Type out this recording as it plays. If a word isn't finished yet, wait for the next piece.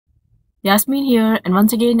Yasmin here, and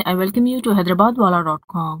once again I welcome you to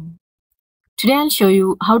hyderabadwala.com. Today I'll show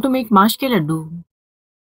you how to make Maash ke laddu.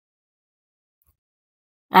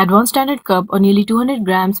 Add 1 standard cup or nearly 200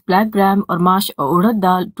 grams black gram or Maash or Urad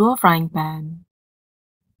Dal to a frying pan.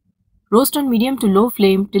 Roast on medium to low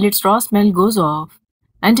flame till its raw smell goes off,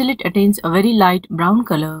 until it attains a very light brown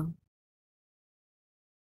color.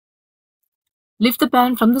 Lift the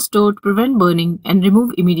pan from the stove to prevent burning and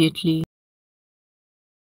remove immediately.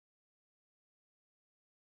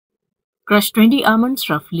 Crush 20 almonds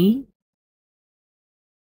roughly.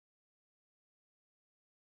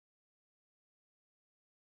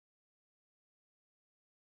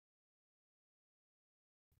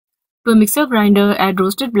 To a mixer grinder, add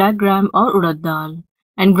roasted black gram or urad dal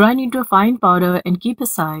and grind into a fine powder and keep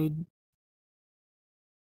aside.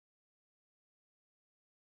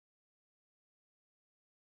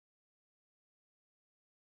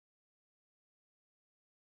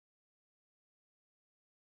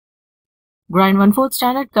 Grind 1/4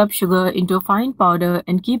 standard cup sugar into a fine powder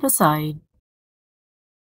and keep aside.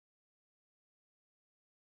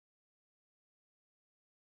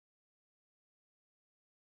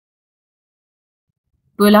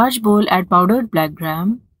 To a large bowl, add powdered black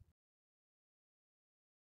gram,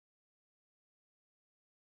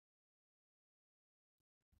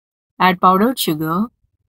 add powdered sugar,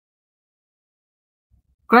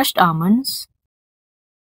 crushed almonds,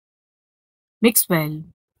 mix well.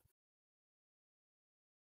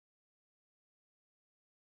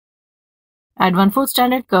 Add 1/4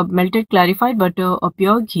 standard cup melted clarified butter or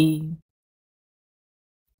pure ghee.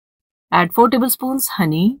 Add 4 tablespoons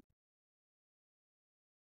honey.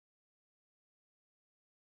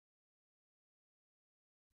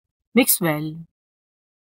 Mix well.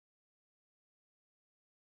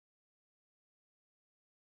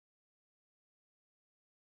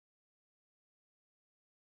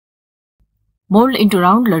 Mold into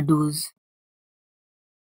round laddus.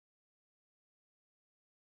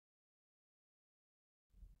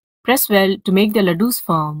 Press well to make the laddus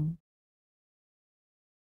firm.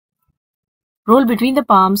 Roll between the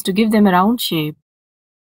palms to give them a round shape.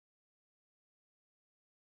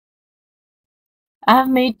 I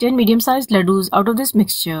have made 10 medium-sized laddus out of this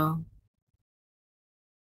mixture.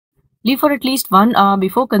 Leave for at least 1 hour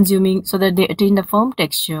before consuming so that they attain a firm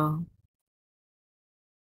texture.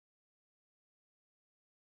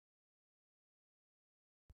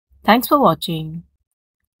 Thanks for watching.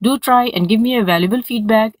 Do try and give me your valuable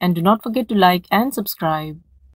feedback, and do not forget to like and subscribe.